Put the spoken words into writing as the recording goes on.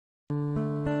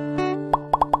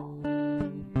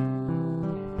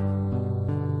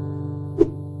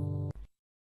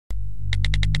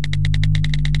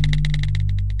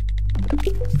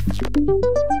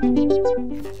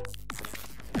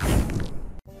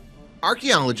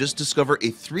Archaeologists discover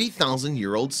a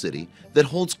 3,000-year-old city that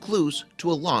holds clues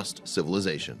to a lost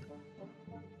civilization.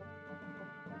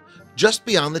 Just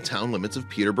beyond the town limits of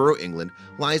Peterborough, England,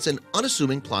 lies an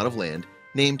unassuming plot of land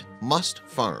named Must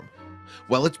Farm.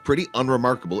 While it's pretty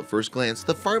unremarkable at first glance,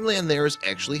 the farmland there is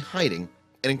actually hiding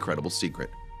an incredible secret.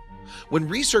 When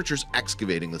researchers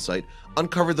excavating the site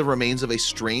uncovered the remains of a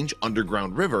strange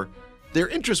underground river, their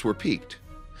interests were piqued.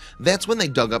 That's when they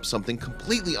dug up something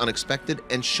completely unexpected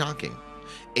and shocking: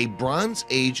 a Bronze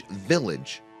Age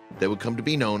village that would come to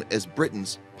be known as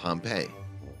Britain's Pompeii.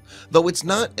 Though it's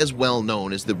not as well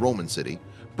known as the Roman city,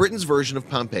 Britain's version of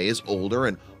Pompeii is older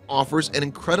and offers an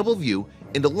incredible view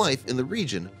into life in the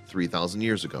region 3,000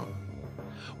 years ago.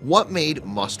 What made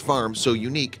Must Farm so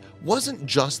unique wasn't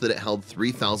just that it held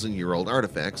 3,000-year-old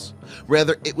artifacts.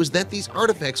 Rather, it was that these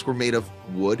artifacts were made of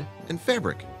wood and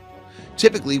fabric.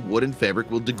 Typically, wood and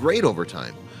fabric will degrade over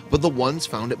time, but the ones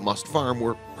found at Must Farm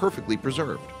were perfectly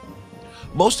preserved.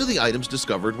 Most of the items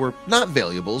discovered were not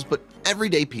valuables, but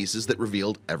everyday pieces that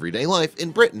revealed everyday life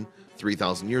in Britain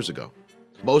 3,000 years ago.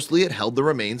 Mostly it held the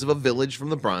remains of a village from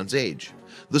the Bronze Age.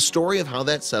 The story of how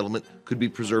that settlement could be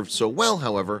preserved so well,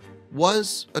 however,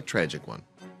 was a tragic one.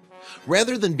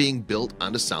 Rather than being built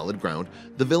onto solid ground,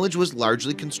 the village was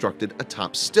largely constructed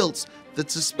atop stilts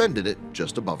that suspended it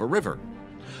just above a river.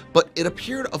 But it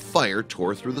appeared a fire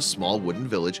tore through the small wooden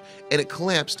village and it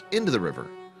collapsed into the river.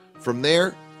 From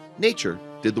there, nature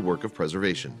did the work of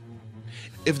preservation.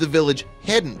 If the village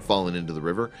hadn't fallen into the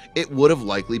river, it would have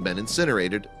likely been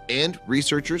incinerated, and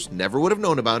researchers never would have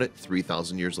known about it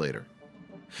 3,000 years later.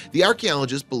 The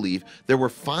archaeologists believe there were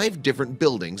 5 different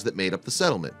buildings that made up the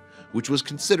settlement, which was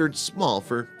considered small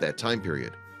for that time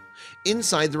period.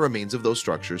 Inside the remains of those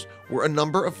structures were a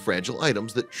number of fragile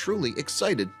items that truly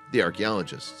excited the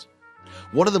archaeologists.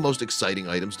 One of the most exciting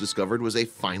items discovered was a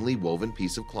finely woven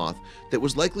piece of cloth that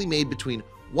was likely made between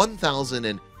 1000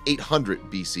 and 800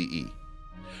 BCE.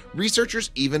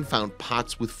 Researchers even found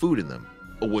pots with food in them,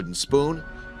 a wooden spoon,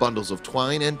 bundles of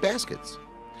twine, and baskets.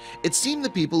 It seemed the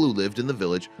people who lived in the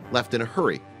village left in a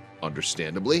hurry.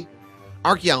 Understandably,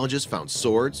 archaeologists found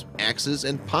swords, axes,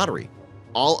 and pottery,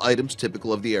 all items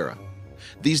typical of the era.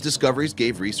 These discoveries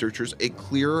gave researchers a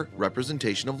clearer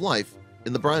representation of life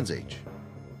in the Bronze Age.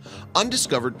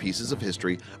 Undiscovered pieces of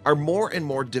history are more and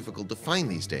more difficult to find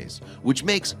these days, which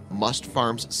makes Must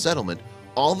Farm's settlement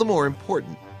all the more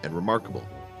important and remarkable.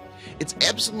 It's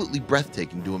absolutely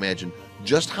breathtaking to imagine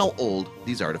just how old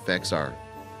these artifacts are.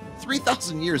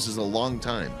 3,000 years is a long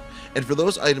time, and for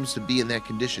those items to be in that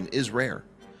condition is rare.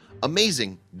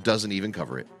 Amazing doesn't even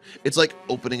cover it. It's like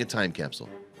opening a time capsule.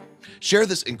 Share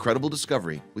this incredible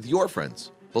discovery with your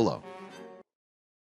friends below.